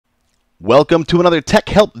Welcome to another Tech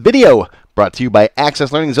Help video brought to you by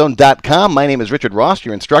AccessLearningZone.com. My name is Richard Ross,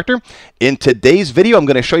 your instructor. In today's video, I'm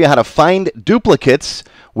going to show you how to find duplicates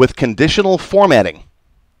with conditional formatting.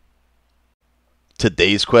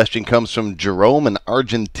 Today's question comes from Jerome in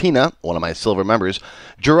Argentina, one of my silver members.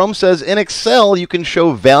 Jerome says, in Excel, you can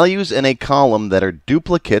show values in a column that are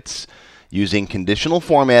duplicates using conditional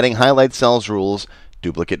formatting, highlight cells rules,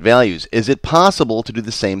 duplicate values. Is it possible to do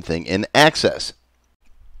the same thing in Access?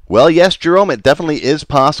 Well, yes, Jerome, it definitely is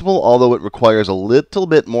possible, although it requires a little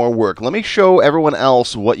bit more work. Let me show everyone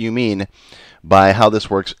else what you mean by how this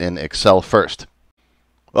works in Excel first.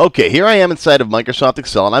 Okay, here I am inside of Microsoft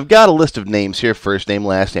Excel, and I've got a list of names here, first name,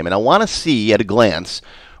 last name, and I want to see at a glance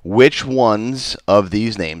which ones of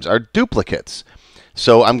these names are duplicates.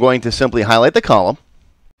 So I'm going to simply highlight the column.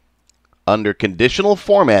 Under Conditional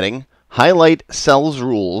Formatting, highlight Cells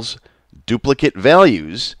Rules, Duplicate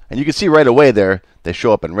Values, and you can see right away there, they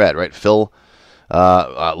show up in red, right? Fill,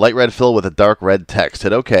 light red fill with a dark red text.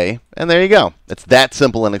 Hit OK, and there you go. It's that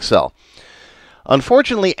simple in Excel.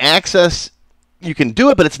 Unfortunately, Access, you can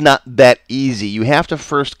do it, but it's not that easy. You have to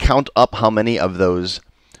first count up how many of those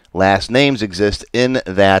last names exist in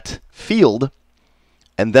that field,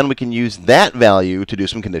 and then we can use that value to do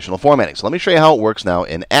some conditional formatting. So let me show you how it works now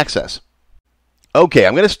in Access. Okay,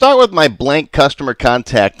 I'm going to start with my blank customer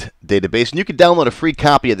contact database, and you can download a free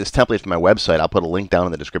copy of this template from my website. I'll put a link down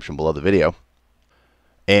in the description below the video.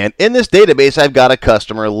 And in this database, I've got a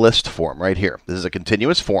customer list form right here. This is a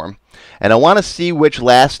continuous form, and I want to see which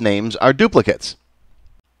last names are duplicates.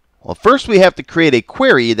 Well, first we have to create a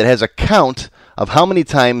query that has a count of how many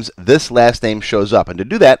times this last name shows up. And to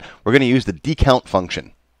do that, we're going to use the dcount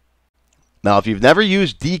function. Now, if you've never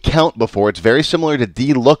used dcount before, it's very similar to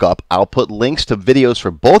dlookup. I'll put links to videos for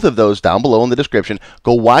both of those down below in the description.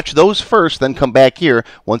 Go watch those first, then come back here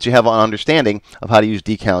once you have an understanding of how to use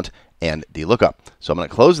dcount and dlookup. So I'm going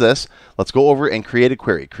to close this. Let's go over and create a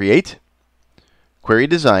query. Create, query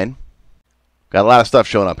design. Got a lot of stuff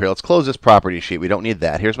showing up here. Let's close this property sheet. We don't need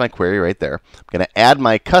that. Here's my query right there. I'm going to add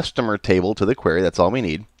my customer table to the query. That's all we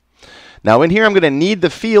need. Now in here, I'm going to need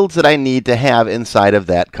the fields that I need to have inside of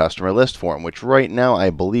that customer list form, which right now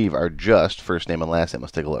I believe are just first name and last name.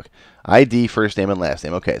 Let's take a look. ID, first name, and last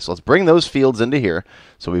name. Okay, so let's bring those fields into here.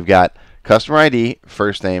 So we've got customer ID,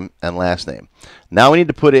 first name, and last name. Now we need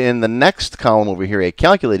to put in the next column over here a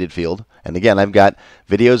calculated field. And again, I've got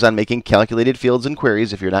videos on making calculated fields and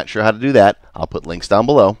queries. If you're not sure how to do that, I'll put links down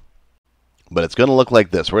below. But it's going to look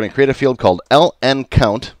like this. We're going to create a field called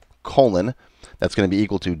lncount, colon. That's going to be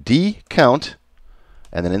equal to dcount,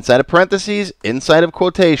 and then inside of parentheses, inside of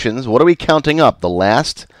quotations, what are we counting up? The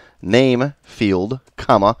last name field,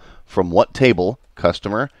 comma, from what table?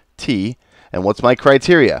 Customer T. And what's my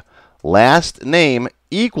criteria? Last name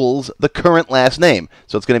equals the current last name.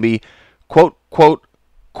 So it's going to be quote, quote,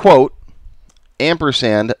 quote,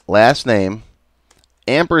 ampersand, last name,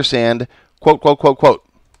 ampersand, quote, quote, quote, quote.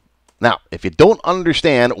 Now, if you don't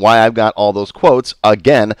understand why I've got all those quotes,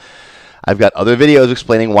 again, I've got other videos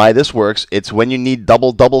explaining why this works. It's when you need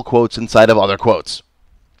double quotes inside of other quotes.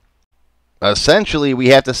 Essentially, we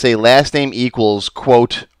have to say last name equals,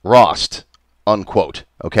 quote, Rost, unquote.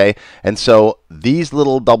 Okay? And so these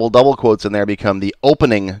little double quotes in there become the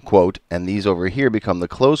opening quote, and these over here become the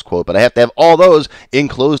close quote. But I have to have all those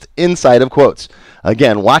enclosed inside of quotes.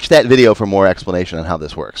 Again, watch that video for more explanation on how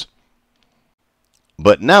this works.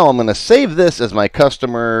 But now I'm going to save this as my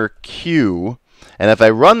customer queue. And if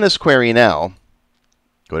I run this query now,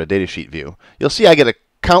 go to Datasheet View, you'll see I get a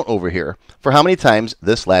count over here for how many times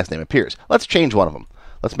this last name appears. Let's change one of them.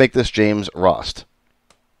 Let's make this James Rost.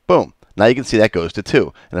 Boom. Now you can see that goes to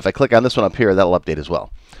 2. And if I click on this one up here, that'll update as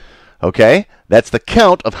well. Okay? That's the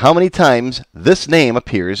count of how many times this name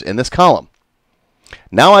appears in this column.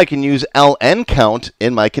 Now I can use lncount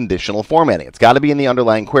in my conditional formatting. It's got to be in the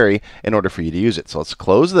underlying query in order for you to use it. So let's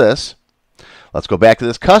close this. Let's go back to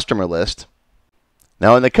this customer list.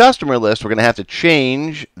 Now in the customer list, we're going to have to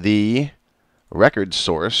change the record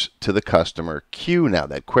source to the customer queue now,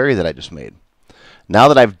 that query that I just made. Now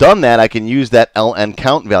that I've done that, I can use that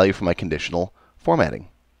lncount value for my conditional formatting.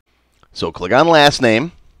 So click on last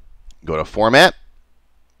name, go to Format,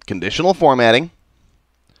 Conditional Formatting.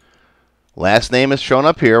 Last name is shown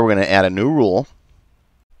up here. We're going to add a new rule.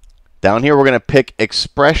 Down here, we're going to pick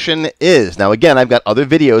expression is. Now again, I've got other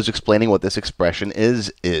videos explaining what this expression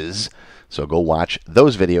is. So go watch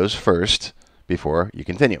those videos first before you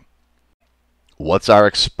continue. What's our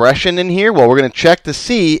expression in here? Well, we're going to check to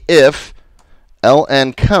see if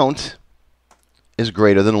lncount is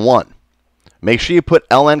greater than 1. Make sure you put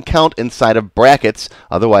ln count inside of brackets,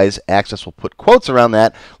 otherwise Access will put quotes around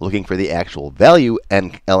that looking for the actual value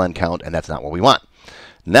and ln count, and that's not what we want.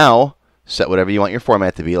 Now, set whatever you want your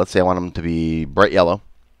format to be. Let's say I want them to be bright yellow.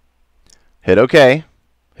 Hit OK.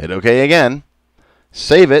 Hit OK again.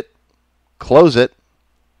 Save it. Close it.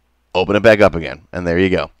 Open it back up again. And there you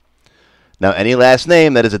go. Now, any last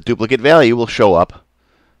name that is a duplicate value will show up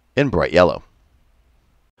in bright yellow.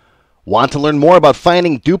 Want to learn more about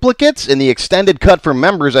finding duplicates? In the extended cut for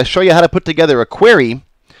members, I show you how to put together a query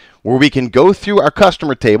where we can go through our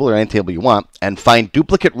customer table, or any table you want, and find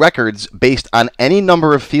duplicate records based on any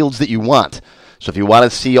number of fields that you want. So if you want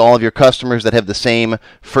to see all of your customers that have the same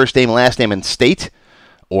first name, last name, and state,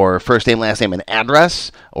 or first name, last name, and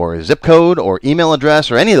address, or zip code, or email address,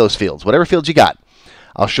 or any of those fields, whatever fields you got,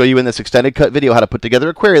 I'll show you in this extended cut video how to put together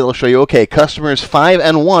a query that'll show you, okay, customers 5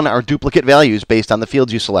 and 1 are duplicate values based on the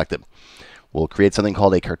fields you selected. We'll create something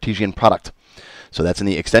called a Cartesian product. So that's in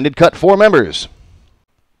the extended cut for members.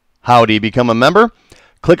 How do you become a member?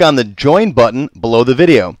 Click on the Join button below the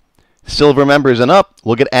video. Silver members and up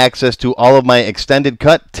will get access to all of my extended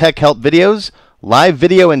cut tech help videos, live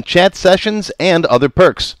video and chat sessions, and other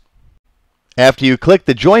perks. After you click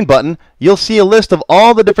the Join button, you'll see a list of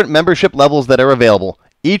all the different membership levels that are available,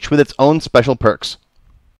 each with its own special perks.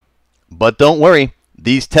 But don't worry,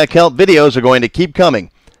 these tech help videos are going to keep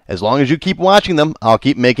coming. As long as you keep watching them, I'll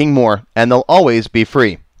keep making more, and they'll always be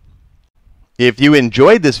free. If you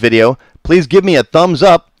enjoyed this video, please give me a thumbs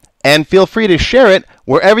up, and feel free to share it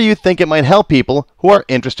wherever you think it might help people who are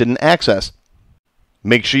interested in Access.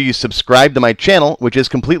 Make sure you subscribe to my channel, which is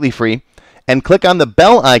completely free, and click on the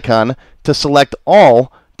bell icon to select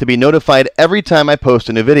all to be notified every time I post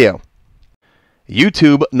a new video.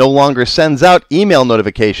 YouTube no longer sends out email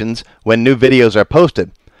notifications when new videos are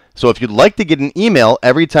posted. So if you'd like to get an email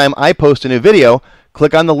every time I post a new video,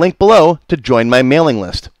 click on the link below to join my mailing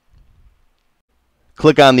list.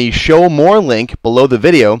 Click on the Show More link below the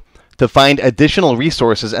video to find additional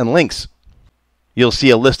resources and links. You'll see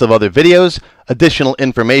a list of other videos, additional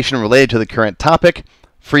information related to the current topic,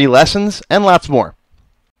 free lessons, and lots more.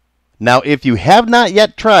 Now, if you have not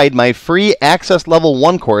yet tried my free Access Level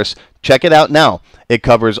 1 course, check it out now. It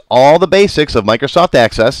covers all the basics of Microsoft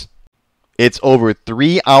Access. It's over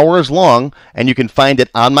 3 hours long, and you can find it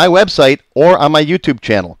on my website or on my YouTube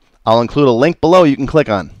channel. I'll include a link below you can click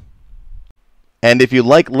on. And if you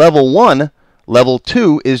like Level 1, Level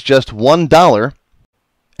 2 is just $1,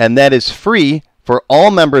 and that is free for all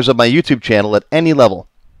members of my YouTube channel at any level.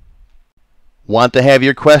 Want to have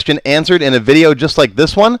your question answered in a video just like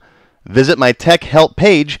this one? Visit my Tech Help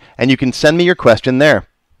page, and you can send me your question there.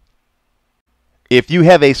 If you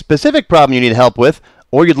have a specific problem you need help with,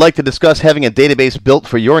 or you'd like to discuss having a database built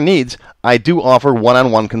for your needs, I do offer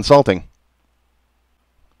one-on-one consulting.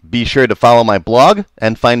 Be sure to follow my blog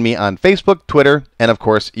and find me on Facebook, Twitter, and of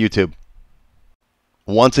course, YouTube.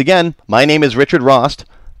 Once again, my name is Richard Rost.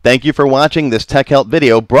 Thank you for watching this Tech Help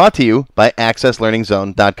video brought to you by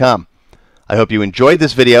AccessLearningZone.com. I hope you enjoyed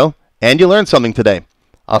this video and you learned something today.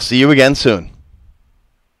 I'll see you again soon.